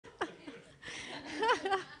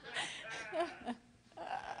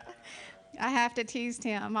have to tease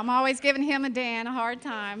him. I'm always giving him and Dan a hard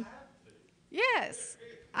time. Yes,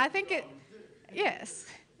 I think it. Yes,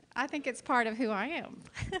 I think it's part of who I am.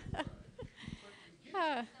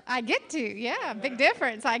 I get to, yeah, big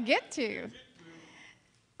difference. I get to.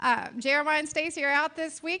 Jeremiah and Stacy are out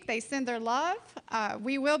this week. They send their love.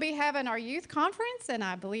 We will be having our youth conference, and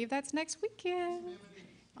I believe that's next weekend.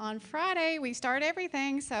 On Friday, we start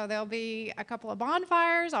everything, so there'll be a couple of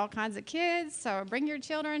bonfires, all kinds of kids. So bring your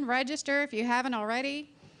children, register if you haven't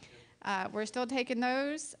already. We're still taking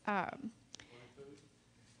those.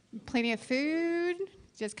 Plenty of food.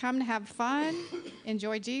 Just come to have fun.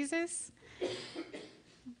 Enjoy Jesus.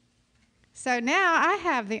 So now I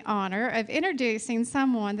have the honor of introducing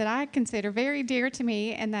someone that I consider very dear to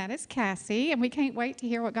me, and that is Kassie. And we can't wait to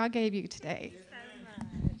hear what God gave you today. Thank you so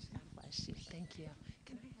much. God bless you. Thank you.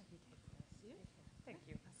 Can I have you take this? Thank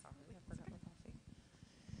you. Sorry, I forgot my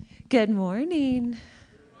coffee. Good morning.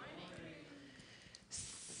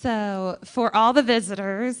 So for all the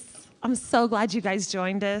visitors, I'm so glad you guys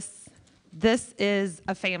joined us. This is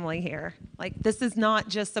a family here. Like, this is not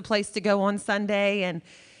just a place to go on Sunday and,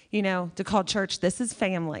 to call church. This is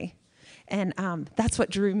family. And that's what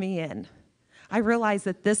drew me in. I realized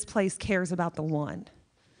that this place cares about the one.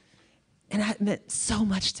 And that meant so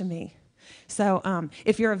much to me. So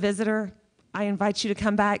if you're a visitor, I invite you to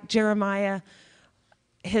come back. Jeremiah,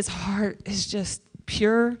 his heart is just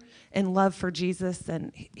pure in love for Jesus,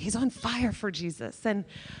 and he's on fire for Jesus. And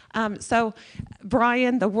so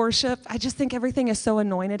Brian, the worship, I just think everything is so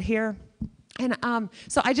anointed here. And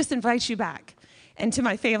so I just invite you back. And to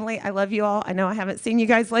my family, I love you all. I know I haven't seen you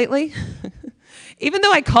guys lately. Even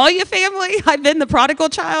though I call you family, I've been the prodigal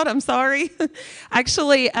child. I'm sorry.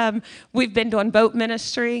 Actually, we've been doing boat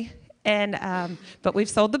ministry, and but we've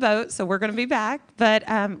sold the boat, so we're going to be back. But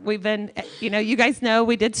we've been, you guys know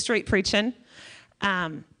we did street preaching.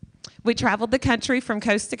 We traveled the country from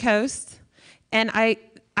coast to coast. And I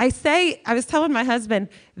was telling my husband,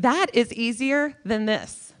 that is easier than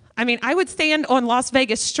this. I mean, I would stand on Las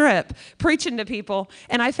Vegas Strip preaching to people,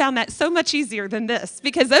 and I found that so much easier than this,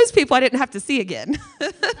 because those people I didn't have to see again.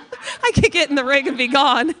 I could get in the ring and be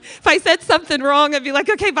gone. If I said something wrong, I'd be like,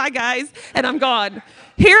 okay, bye, guys, and I'm gone.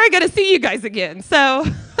 Here I got to see you guys again. So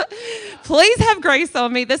please have grace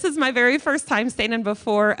on me. This is my very first time standing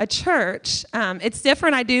before a church. It's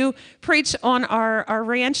different. I do preach on our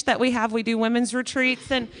ranch that we have. We do women's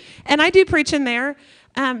retreats, and I do preach in there.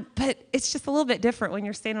 But it's just a little bit different when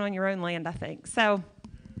you're standing on your own land, I think. So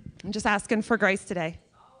I'm just asking for grace today.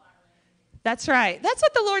 That's right. That's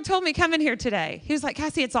what the Lord told me coming here today. He was like,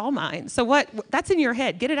 Kassie, it's all mine. So what? That's in your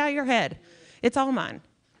head. Get it out of your head. It's all mine.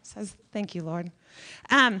 Says, thank you, Lord.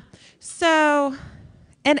 And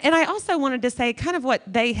I also wanted to say kind of what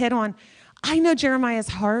they hit on. I know Jeremiah's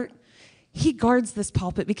heart. He guards this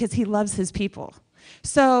pulpit because he loves his people.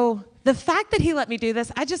 So the fact that he let me do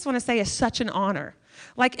this, I just want to say is such an honor.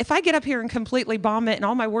 Like, if I get up here and completely bomb it and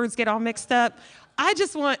all my words get all mixed up, I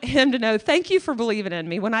just want him to know, thank you for believing in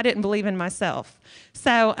me when I didn't believe in myself.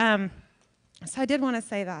 So I did want to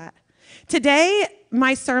say that. Today,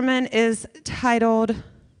 my sermon is titled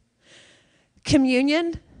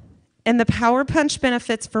Communion and the Power Punch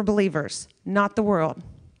Benefits for Believers, Not the World.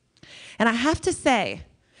 And I have to say,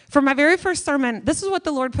 for my very first sermon, this is what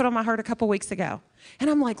the Lord put on my heart a couple weeks ago. And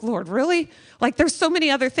I'm like, Lord, really? Like, there's so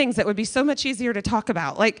many other things that would be so much easier to talk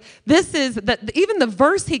about. Like, this is, even the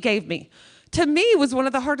verse he gave me, to me, was one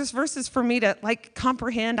of the hardest verses for me to,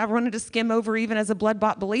 comprehend. I wanted to skim over even as a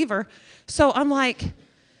blood-bought believer. So I'm like,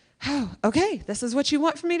 oh, okay, this is what you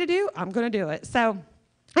want for me to do? I'm going to do it. So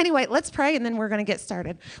anyway, let's pray, and then we're going to get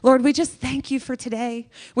started. Lord, we just thank you for today.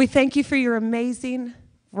 We thank you for your amazing,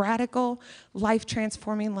 radical,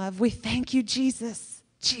 life-transforming love. We thank you, Jesus.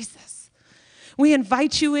 Jesus. We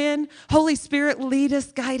invite you in. Holy Spirit, lead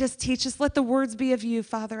us, guide us, teach us. Let the words be of you,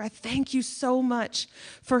 Father. I thank you so much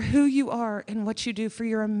for who you are and what you do, for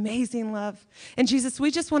your amazing love. And Jesus, we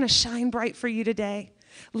just want to shine bright for you today.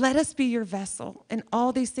 Let us be your vessel. And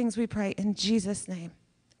all these things we pray in Jesus' name.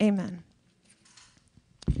 Amen.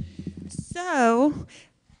 So,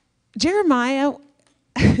 Jeremiah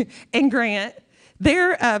and Grant,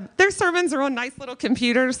 their sermons are on nice little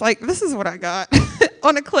computers. Like, this is what I got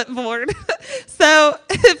on a clipboard. So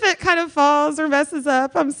if it kind of falls or messes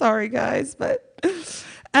up, I'm sorry, guys. But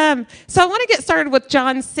so I want to get started with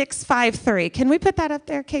John 6:5-3. Can we put that up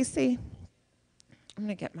there, Kassie? I'm going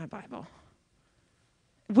to get my Bible.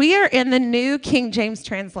 We are in the New King James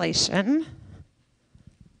translation.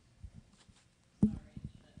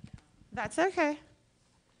 That's okay.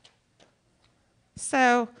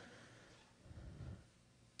 So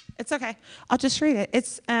it's okay. I'll just read it.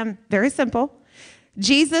 It's very simple.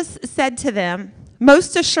 Jesus said to them,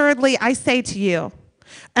 "Most assuredly I say to you,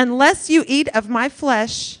 unless you eat of my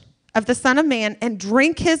flesh, of the Son of Man, and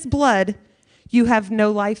drink his blood, you have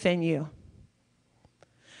no life in you."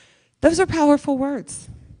 Those are powerful words.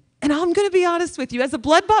 And I'm going to be honest with you. As a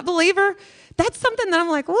blood-bought believer, that's something that I'm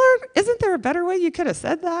like, Lord, isn't there a better way you could have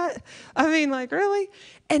said that? I mean, like, really?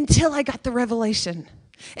 Until I got the revelation.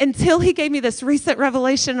 Until he gave me this recent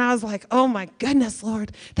revelation, I was like, oh my goodness,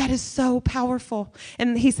 Lord, that is so powerful.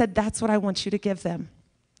 And he said, that's what I want you to give them.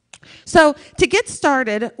 So to get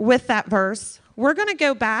started with that verse, we're going to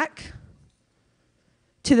go back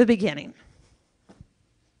to the beginning.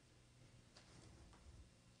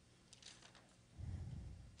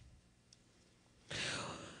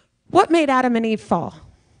 What made Adam and Eve fall?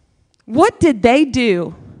 What did they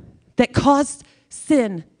do that caused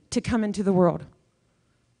sin to come into the world?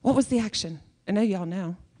 What was the action? I know y'all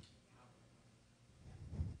know.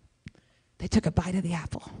 They took a bite of the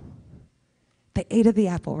apple. They ate of the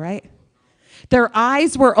apple, right? Their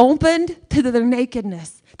eyes were opened to their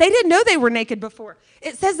nakedness. They didn't know they were naked before.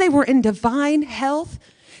 It says they were in divine health.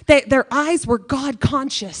 Their eyes were God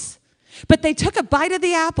conscious. But they took a bite of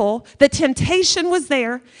the apple. The temptation was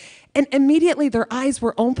there. And immediately their eyes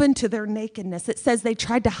were open to their nakedness. It says they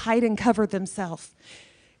tried to hide and cover themselves.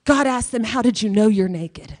 God asked them, how did you know you're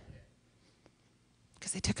naked?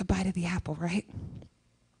 Because they took a bite of the apple, right?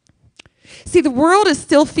 See, the world is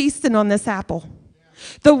still feasting on this apple.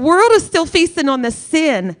 The world is still feasting on the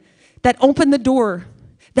sin that opened the door.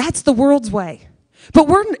 That's the world's way. But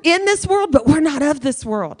we're in this world, but we're not of this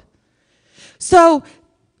world. So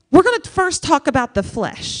we're going to first talk about the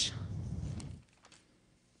flesh.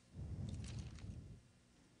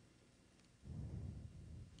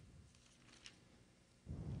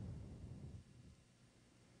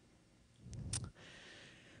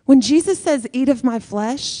 When Jesus says, eat of my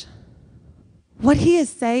flesh, what he is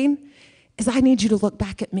saying is, I need you to look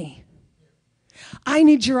back at me. I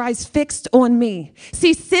need your eyes fixed on me.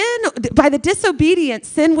 See, sin, by the disobedience,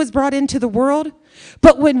 sin was brought into the world.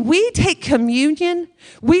 But when we take communion,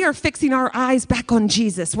 we are fixing our eyes back on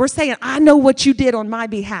Jesus. We're saying, I know what you did on my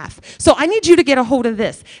behalf. So I need you to get a hold of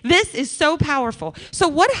this. This is so powerful. So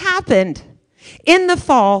what happened? In the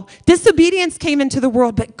fall, disobedience came into the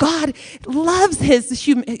world, but God loves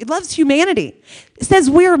humanity. It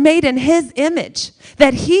says we are made in his image,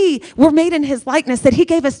 that we're made in his likeness, that he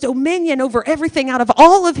gave us dominion over everything out of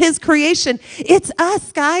all of his creation. It's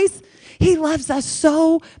us, guys. He loves us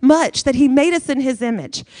so much that he made us in his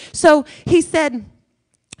image. So he said,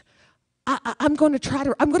 I'm going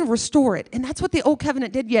to restore it. And that's what the old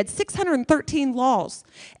covenant did. You had 613 laws.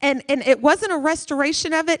 And it wasn't a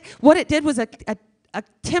restoration of it. What it did was a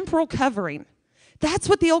temporal covering. That's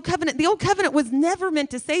what the old covenant was never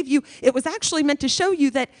meant to save you. It was actually meant to show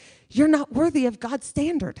you that you're not worthy of God's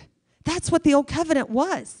standard. That's what the old covenant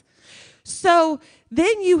was. So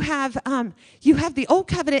then you have the old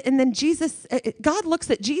covenant, and then God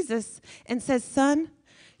looks at Jesus and says, son,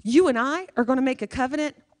 you and I are going to make a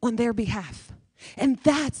covenant on their behalf. And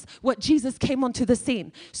that's what Jesus came onto the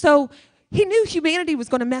scene. So he knew humanity was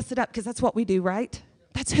going to mess it up, because that's what we do, right?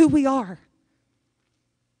 That's who we are.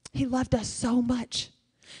 He loved us so much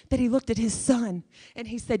that he looked at his son and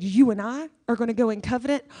he said, you and I are going to go in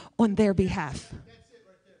covenant on their behalf.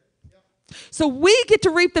 So we get to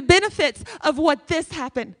reap the benefits of what this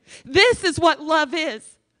happened. This is what love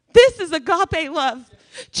is. This is agape love.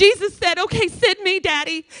 Jesus said, okay, send me,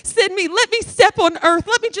 Daddy. Send me. Let me step on earth.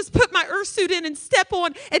 Let me just put my earth suit in and step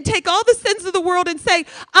on and take all the sins of the world and say,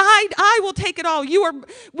 I will take it all.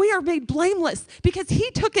 We are made blameless because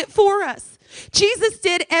he took it for us. Jesus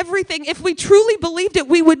did everything. If we truly believed it,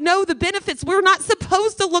 we would know the benefits. We're not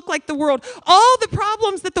supposed to look like the world. All the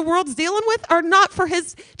problems that the world's dealing with are not for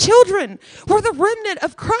his children. We're the remnant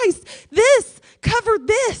of Christ. This covered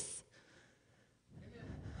this.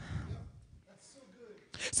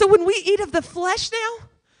 So when we eat of the flesh now,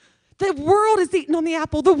 the world is eating on the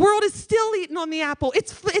apple. The world is still eating on the apple.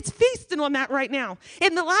 It's feasting on that right now.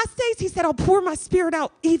 In the last days, he said, I'll pour my spirit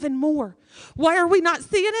out even more. Why are we not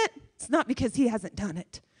seeing it? It's not because he hasn't done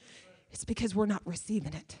it. It's because we're not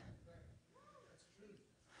receiving it.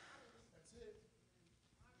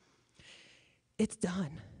 It's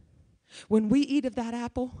done. When we eat of that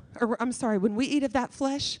apple, when we eat of that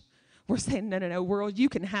flesh, we're saying, no, world, you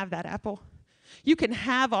can have that apple. You can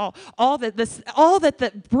have all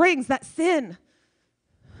that brings that sin.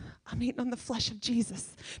 I'm eating on the flesh of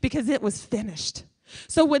Jesus because it was finished.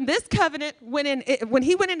 So when this covenant when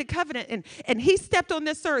he went into covenant and he stepped on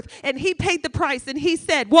this earth and he paid the price and he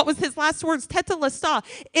said, what was his last words? Tetelestai.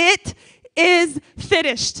 It is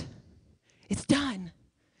finished. It's done.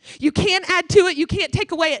 You can't add to it. You can't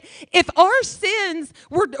take away it. If our sins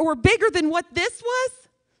were bigger than what this was,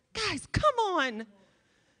 guys, come on.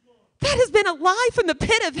 That has been a lie from the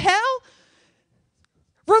pit of hell.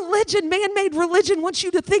 Religion, man-made religion, wants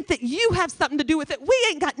you to think that you have something to do with it. We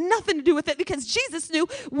ain't got nothing to do with it because Jesus knew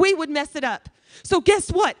we would mess it up. So guess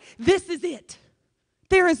what? This is it.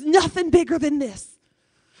 There is nothing bigger than this.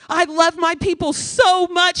 I love my people so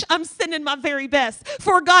much, I'm sending my very best.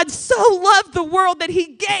 For God so loved the world that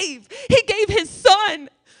he gave. He gave his son,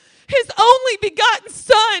 his only begotten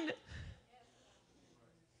son.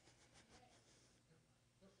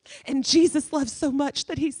 And Jesus loved so much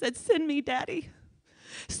that he said, send me, Daddy.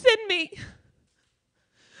 Send me.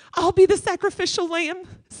 I'll be the sacrificial lamb.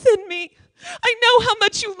 Send me. I know how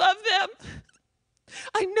much you love them.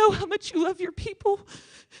 I know how much you love your people.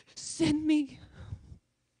 Send me.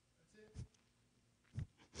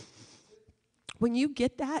 When you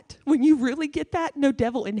get that, when you really get that, no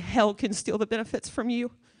devil in hell can steal the benefits from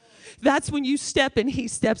you. That's when you step and he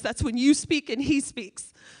steps. That's when you speak and he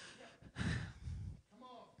speaks.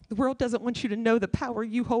 The world doesn't want you to know the power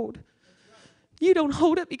you hold. You don't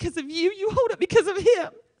hold it because of you. You hold it because of him.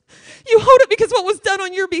 You hold it because what was done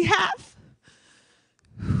on your behalf.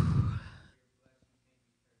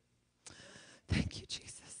 Thank you,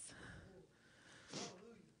 Jesus.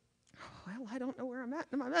 Well, I don't know where I'm at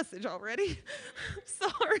in my message already. I'm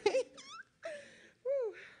sorry.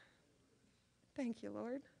 Woo. Thank you,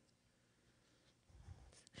 Lord.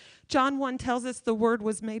 John 1 tells us the Word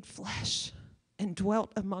was made flesh and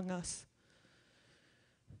dwelt among us.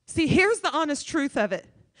 See, here's the honest truth of it.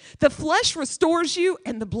 The flesh restores you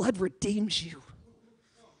and the blood redeems you.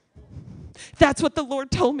 That's what the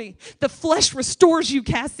Lord told me. The flesh restores you,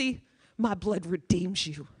 Kassie. My blood redeems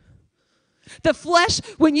you. The flesh,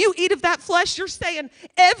 when you eat of that flesh, you're saying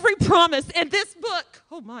every promise in this book,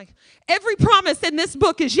 every promise in this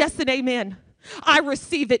book is yes and amen. I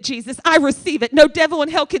receive it, Jesus. I receive it. No devil in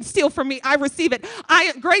hell can steal from me. I receive it.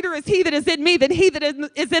 Greater is he that is in me than he that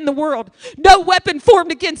is in the world. No weapon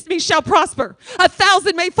formed against me shall prosper.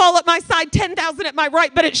 1,000 may fall at my side, 10,000 at my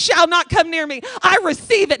right, but it shall not come near me. I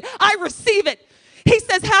receive it. I receive it. He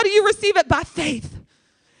says, how do you receive it? By faith.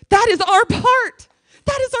 That is our part.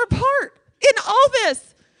 That is our part in all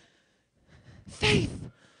this.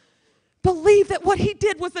 Faith. Believe that what he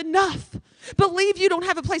did was enough. Believe you don't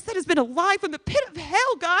have a place. That has been a lie from the pit of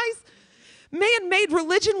hell, guys. Man-made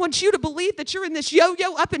religion wants you to believe that you're in this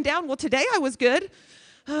yo-yo up and down. Well, today I was good.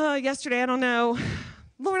 Yesterday, I don't know.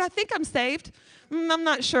 Lord, I think I'm saved. I'm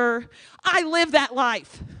not sure. I live that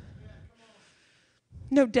life.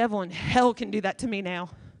 No devil in hell can do that to me now.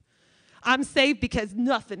 I'm saved because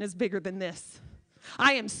nothing is bigger than this.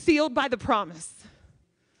 I am sealed by the promise.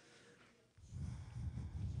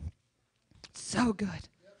 So good.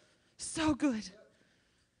 So good.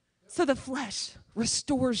 So the flesh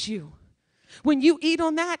restores you. When you eat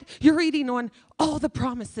on that, you're eating on all the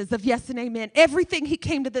promises of yes and amen. Everything he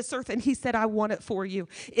came to this earth and he said, I want it for you.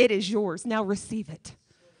 It is yours. Now receive it.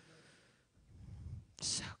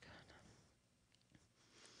 So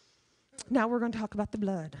good. Now we're going to talk about the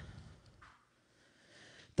blood.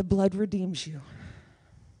 The blood redeems you.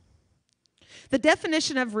 The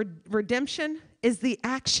definition of redemption is the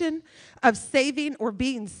action of saving or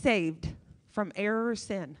being saved from error or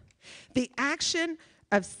sin. The action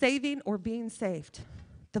of saving or being saved.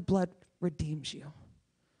 The blood redeems you.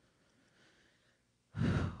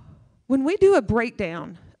 When we do a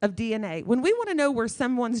breakdown of DNA, when we want to know where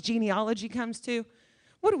someone's genealogy comes to,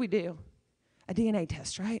 what do? A DNA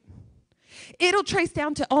test, right? It'll trace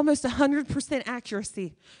down to almost 100%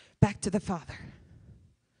 accuracy back to the Father.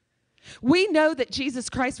 We know that Jesus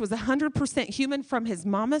Christ was 100% human from his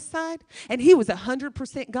mama's side, and he was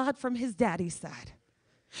 100% God from his daddy's side.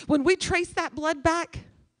 When we trace that blood back,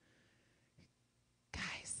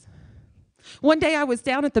 guys, one day I was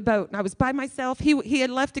down at the boat, and I was by myself. He had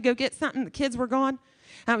left to go get something. The kids were gone.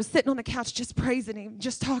 And I was sitting on the couch just praising him,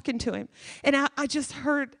 just talking to him. And I just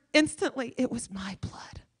heard instantly, it was my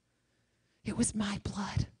blood. It was my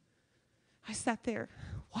blood. I sat there,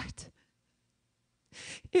 what?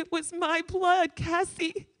 It was my blood,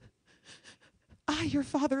 Kassie. I, your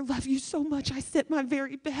Father, love you so much. I sent my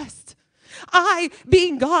very best. I,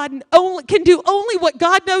 being God, can do only what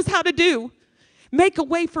God knows how to do. Make a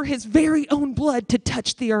way for his very own blood to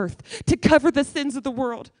touch the earth, to cover the sins of the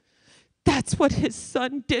world. That's what his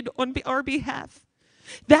son did on our behalf.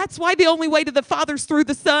 That's why the only way to the Father's through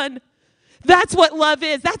the Son. That's what love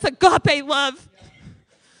is. That's agape love.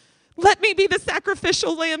 Let me be the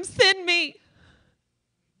sacrificial lamb. Send me.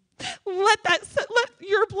 Let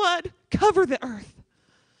your blood cover the earth.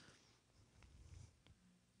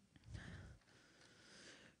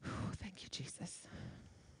 Jesus.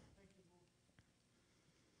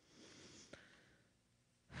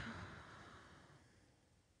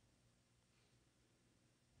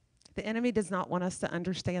 The enemy does not want us to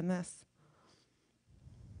understand this.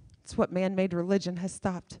 It's what man-made religion has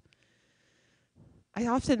stopped. I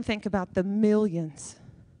often think about the millions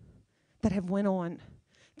that have went on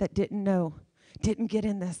that didn't know, didn't get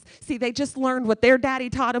in this. See, they just learned what their daddy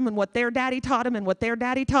taught them and what their daddy taught them and what their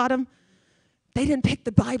daddy taught them. They didn't pick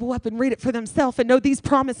the Bible up and read it for themselves and know these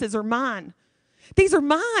promises are mine. These are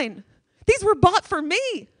mine. These were bought for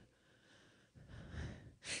me.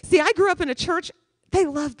 See, I grew up in a church. They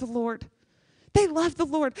loved the Lord. They loved the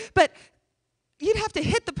Lord. But you'd have to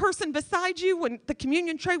hit the person beside you when the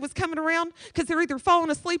communion tray was coming around because they're either falling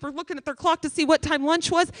asleep or looking at their clock to see what time lunch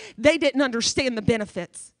was. They didn't understand the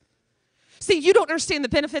benefits. See, you don't understand the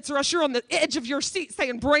benefits or else you're on the edge of your seat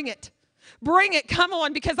saying, bring it. Bring it. Come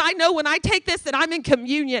on, because I know when I take this that I'm in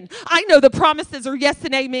communion. I know the promises are yes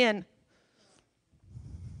and amen.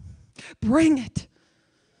 Bring it.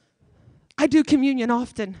 I do communion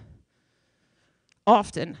often.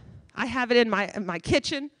 Often. I have it in my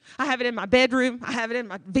kitchen. I have it in my bedroom. I have it in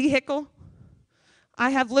my vehicle.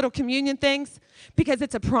 I have little communion things because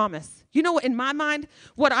it's a promise. You know what, in my mind,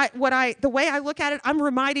 the way I look at it, I'm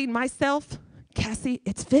reminding myself, Kassie,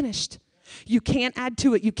 it's finished. You can't add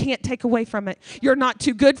to it. You can't take away from it. You're not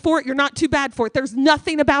too good for it. You're not too bad for it. There's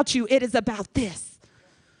nothing about you. It is about this.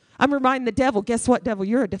 I'm reminding the devil, guess what, devil?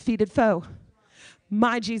 You're a defeated foe.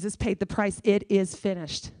 My Jesus paid the price. It is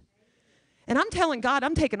finished. And I'm telling God,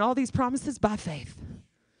 I'm taking all these promises by faith.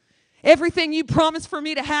 Everything you promised for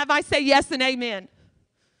me to have, I say yes and amen.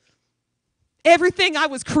 Everything I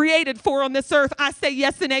was created for on this earth, I say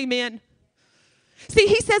yes and amen. See,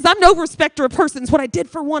 he says, I'm no respecter of persons. What I did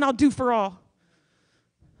for one, I'll do for all.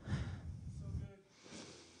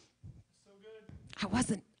 So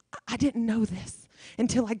good. I didn't know this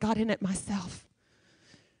until I got in it myself.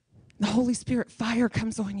 The Holy Spirit fire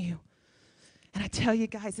comes on you. And I tell you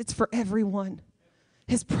guys, it's for everyone.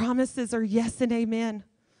 His promises are yes and amen.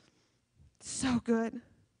 So good.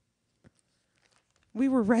 We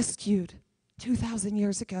were rescued 2,000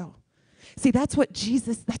 years ago. See, that's what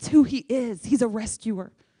Jesus, that's who he is. He's a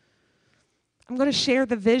rescuer. I'm going to share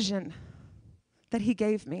the vision that he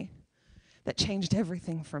gave me that changed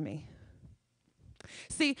everything for me.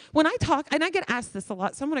 See, when I talk, and I get asked this a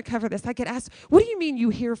lot, so I'm going to cover this. I get asked, what do you mean you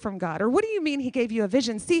hear from God? Or what do you mean he gave you a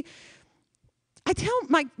vision? See, I tell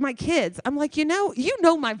my kids, I'm like, you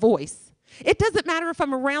know my voice. It doesn't matter if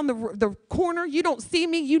I'm around the corner, you don't see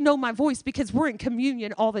me, you know my voice because we're in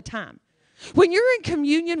communion all the time. When you're in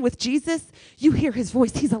communion with Jesus, you hear his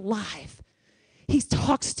voice. He's alive. He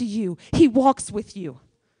talks to you. He walks with you.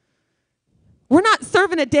 We're not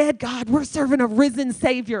serving a dead God. We're serving a risen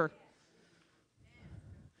Savior.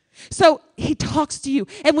 So he talks to you.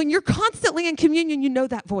 And when you're constantly in communion, you know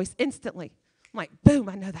that voice instantly. I'm like, boom,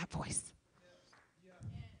 I know that voice.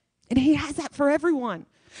 And he has that for everyone.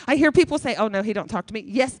 I hear people say, oh, no, he don't talk to me.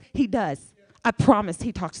 Yes, he does. I promise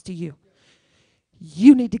he talks to you.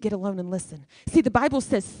 You need to get alone and listen. See, the Bible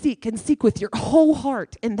says seek and seek with your whole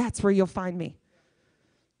heart, and that's where you'll find me.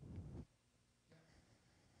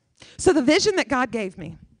 So the vision that God gave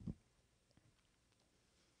me.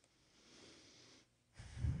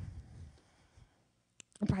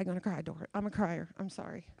 I'm probably going to cry, Dora. I'm a crier. I'm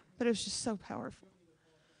sorry. But it was just so powerful.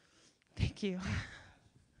 Thank you.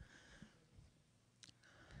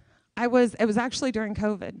 It was actually during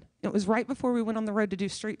COVID. It was right before we went on the road to do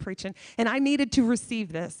street preaching. And I needed to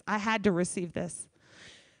receive this. I had to receive this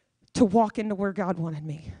to walk into where God wanted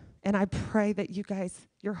me. And I pray that you guys,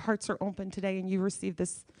 your hearts are open today and you receive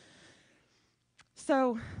this.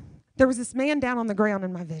 So there was this man down on the ground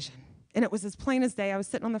in my vision. And it was as plain as day. I was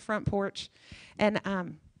sitting on the front porch. And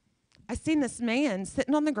I seen this man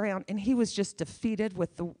sitting on the ground. And he was just defeated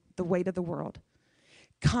with the weight of the world.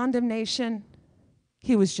 Condemnation.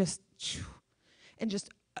 He was just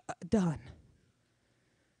done.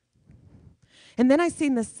 And then I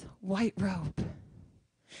seen this white robe.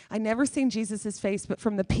 I never seen Jesus' face, but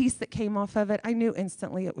from the peace that came off of it, I knew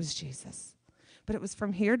instantly it was Jesus. But it was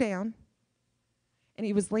from here down, and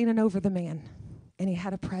he was leaning over the man, and he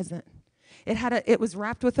had a present. It was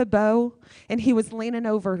wrapped with a bow, and he was leaning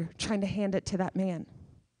over trying to hand it to that man.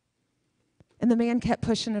 And the man kept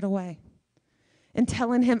pushing it away and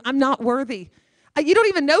telling him, I'm not worthy. You don't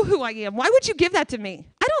even know who I am. Why would you give that to me?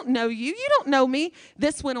 I don't know you. You don't know me.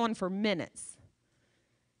 This went on for minutes.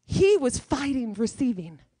 He was fighting,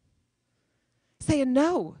 receiving, saying,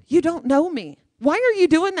 no, you don't know me. Why are you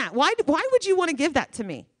doing that? Why would you want to give that to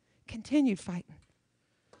me? Continued fighting.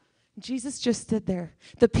 Jesus just stood there.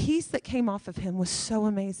 The peace that came off of him was so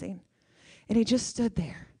amazing. And he just stood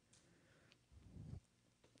there.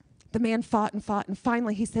 The man fought, and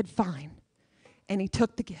finally he said, fine. And he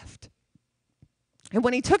took the gift. And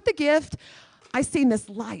when he took the gift, I seen this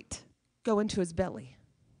light go into his belly.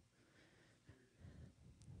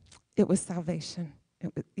 It was salvation.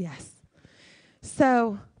 Yes.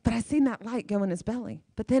 So, but I seen that light go in his belly.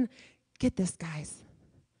 But then, get this, guys.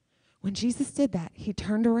 When Jesus did that, he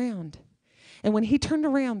turned around. And when he turned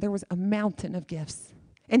around, there was a mountain of gifts.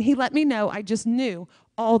 And he let me know, I just knew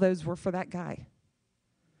all those were for that guy.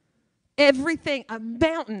 Everything, a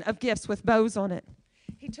mountain of gifts with bows on it.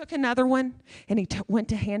 He took another one, and he went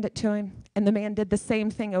to hand it to him, and the man did the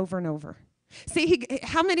same thing over and over. See,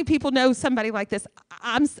 how many people know somebody like this?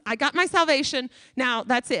 I got my salvation, now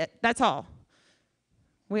that's it, that's all.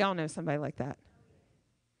 We all know somebody like that.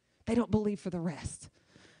 They don't believe for the rest.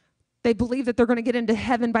 They believe that they're going to get into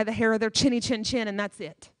heaven by the hair of their chinny chin chin, and that's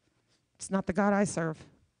it. It's not the God I serve.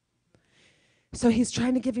 So he's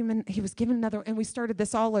trying to give him, and he was given another, and we started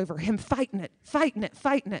this all over, him fighting it.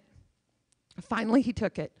 Finally, he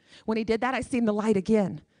took it. When he did that, I seen the light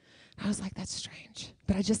again. I was like, that's strange.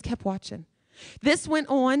 But I just kept watching. This went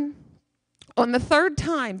on the third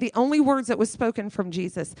time, the only words that was spoken from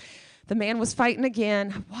Jesus. The man was fighting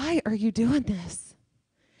again. Why are you doing this?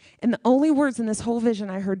 And the only words in this whole vision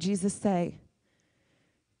I heard Jesus say,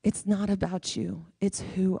 it's not about you. It's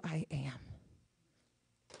who I am.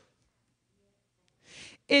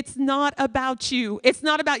 It's not about you. It's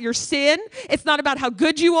not about your sin. It's not about how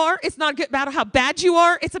good you are. It's not about how bad you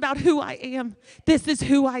are. It's about who I am. This is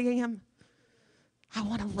who I am. I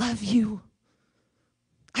want to love you.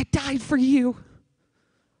 I died for you.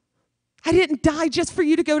 I didn't die just for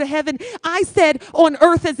you to go to heaven. I said on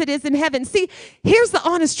earth as it is in heaven. See, here's the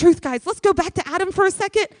honest truth, guys. Let's go back to Adam for a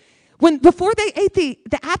second. Before they ate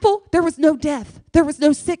the apple, there was no death. There was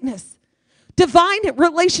no sickness. Divine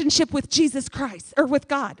relationship with Jesus Christ, or with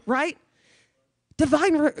God, right?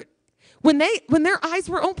 When their eyes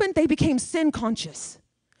were opened, they became sin conscious.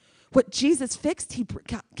 What Jesus fixed, he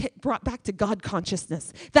brought back to God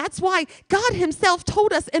consciousness. That's why God himself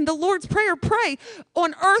told us in the Lord's Prayer, pray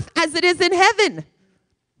on earth as it is in heaven.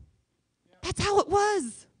 That's how it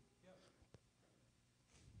was.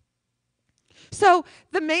 So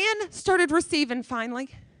the man started receiving finally,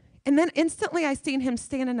 and then instantly I seen him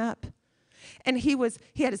standing up. And he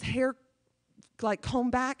had his hair like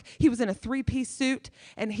combed back. He was in a 3-piece suit,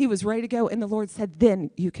 and he was ready to go. And the Lord said,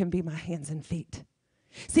 then you can be my hands and feet.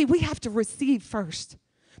 See, we have to receive first.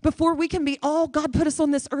 Before we can be all God put us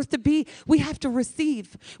on this earth to be, we have to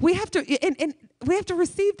receive. We have to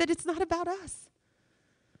receive that it's not about us.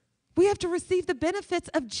 We have to receive the benefits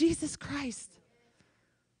of Jesus Christ.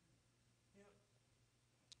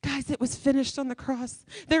 Guys, it was finished on the cross.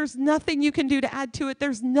 There's nothing you can do to add to it.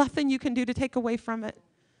 There's nothing you can do to take away from it.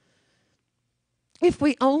 If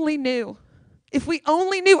we only knew.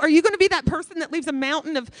 Are you going to be that person that leaves a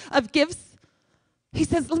mountain of gifts? He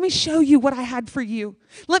says, let me show you what I had for you.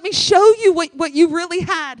 Let me show you what you really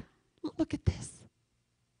had. Look at this.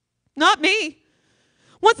 Not me.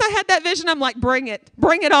 Once I had that vision, I'm like, bring it.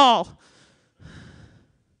 Bring it all.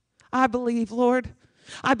 I believe, Lord.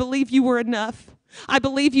 I believe you were enough. I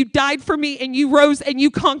believe you died for me, and you rose, and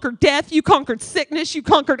you conquered death. You conquered sickness. You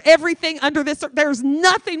conquered everything under this earth. There's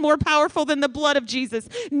nothing more powerful than the blood of Jesus.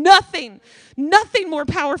 Nothing more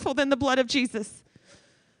powerful than the blood of Jesus.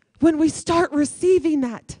 When we start receiving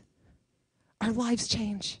that, our lives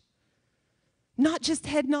change. Not just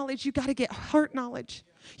head knowledge, you got to get heart knowledge.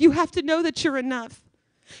 You have to know that you're enough.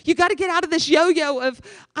 You got to get out of this yo-yo of,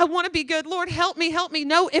 I want to be good. Lord, help me, help me.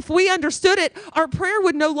 No, if we understood it, our prayer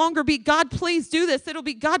would no longer be, God, please do this. It'll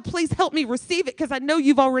be, God, please help me receive it because I know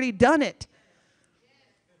you've already done it.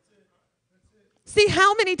 See,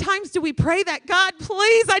 how many times do we pray that? God,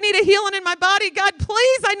 please, I need a healing in my body. God,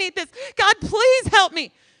 please, I need this. God, please help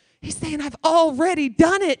me. He's saying, I've already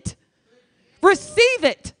done it. Receive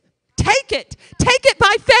it. Take it. Take it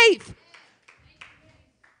by faith.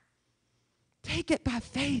 Take it by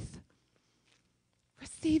faith.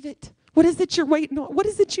 Receive it. What is it you're waiting on? What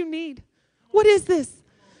is it you need? What is this?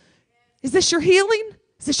 Is this your healing?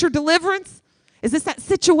 Is this your deliverance? Is this that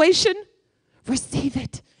situation? Receive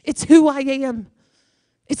it. It's who I am.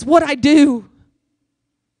 It's what I do.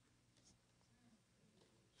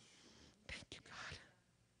 Thank you, God.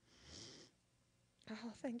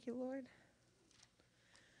 Oh, thank you, Lord.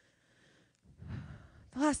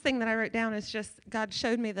 The last thing that I wrote down is just God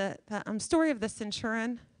showed me the story of the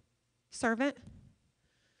centurion servant.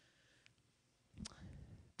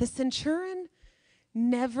 The centurion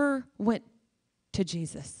never went to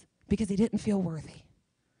Jesus because he didn't feel worthy.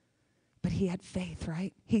 But he had faith,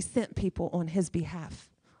 right? He sent people on his behalf.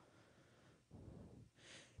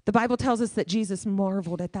 The Bible tells us that Jesus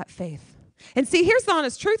marveled at that faith. And see, here's the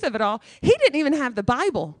honest truth of it all. He didn't even have the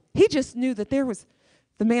Bible. He just knew that there was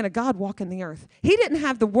the man of God walking the earth. He didn't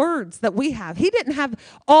have the words that we have. He didn't have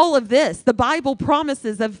all of this, the Bible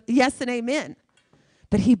promises of yes and amen.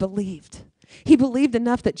 But he believed. He believed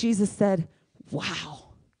enough that Jesus said, wow,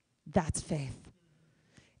 that's faith.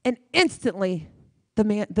 And instantly,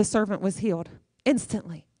 the servant was healed.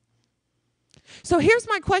 Instantly. So here's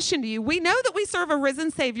my question to you. We know that we serve a risen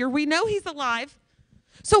Savior. We know he's alive.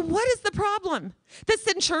 So what is the problem? The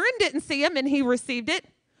centurion didn't see him and he received it.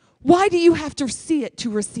 Why do you have to see it to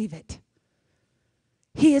receive it?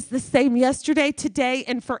 He is the same yesterday, today,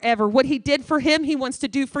 and forever. What he did for him, he wants to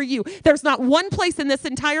do for you. There's not one place in this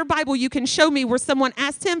entire Bible you can show me where someone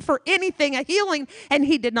asked him for anything, a healing, and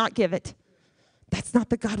he did not give it. That's not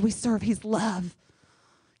the God we serve. He's love.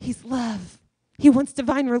 He's love. He wants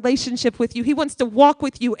divine relationship with you. He wants to walk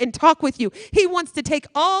with you and talk with you. He wants to take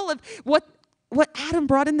all of what Adam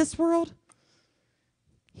brought in this world.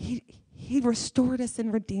 He restored us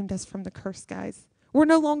and redeemed us from the curse, guys. We're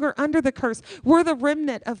no longer under the curse. We're the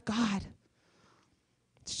remnant of God.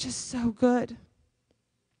 It's just so good.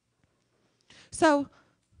 So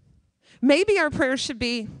maybe our prayer should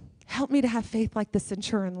be, help me to have faith like the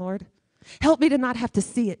centurion, Lord. Help me to not have to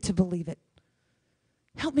see it to believe it.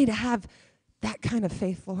 Help me to have that kind of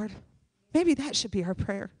faith, Lord. Maybe that should be our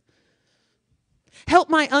prayer. Help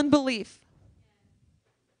my unbelief.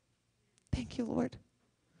 Thank you, Lord.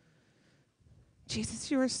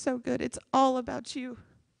 Jesus, you are so good. It's all about you.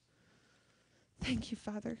 Thank you,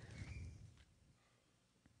 Father.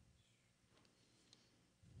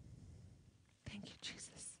 Thank you, Jesus.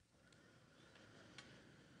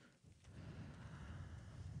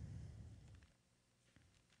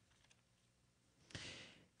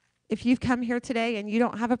 If you've come here today and you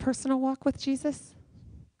don't have a personal walk with Jesus,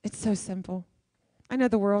 it's so simple. I know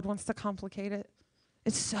the world wants to complicate it.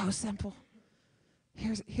 It's so simple.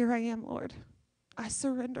 Here I am, Lord. I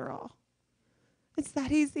surrender all. It's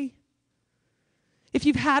that easy. If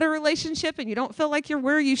you've had a relationship and you don't feel like you're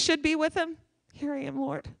where you should be with him, here I am,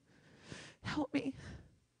 Lord. Help me.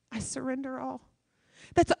 I surrender all.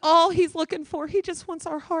 That's all he's looking for. He just wants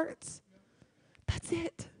our hearts. That's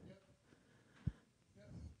it.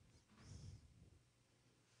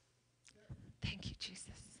 Thank you, Jesus.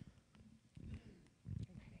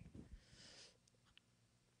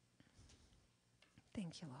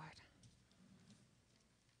 Thank you, Lord.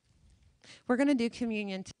 We're going to do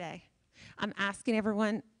communion today. I'm asking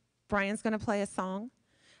everyone, Brian's going to play a song.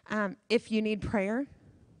 If you need prayer,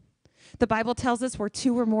 the Bible tells us where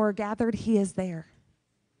two or more are gathered, he is there.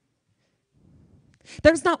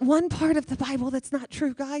 There's not one part of the Bible that's not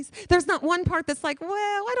true, guys. There's not one part that's like, well,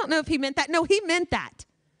 I don't know if he meant that. No, he meant that.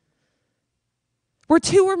 Where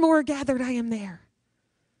two or more are gathered, I am there.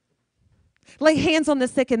 Lay hands on the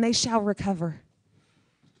sick and they shall recover.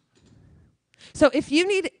 So if you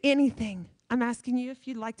need anything, I'm asking you if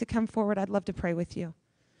you'd like to come forward, I'd love to pray with you.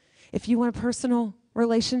 If you want a personal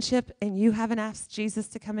relationship and you haven't asked Jesus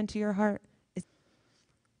to come into your heart,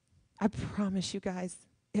 I promise you guys,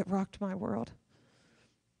 it rocked my world.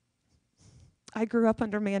 I grew up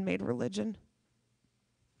under man-made religion.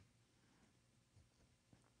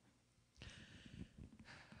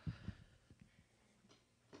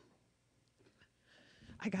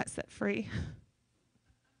 I got set free.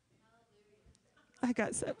 I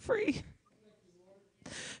got set free.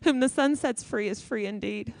 Whom the Son sets free is free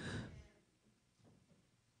indeed.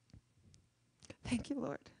 Thank you,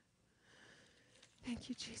 Lord. Thank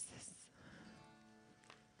you, Jesus.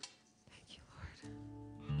 Thank you, Lord.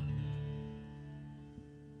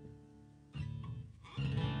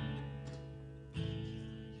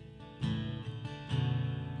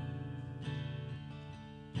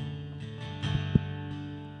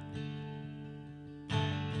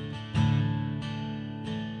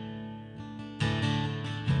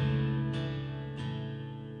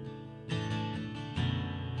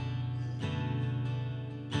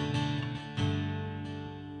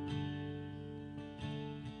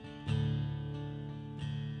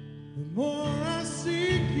 The more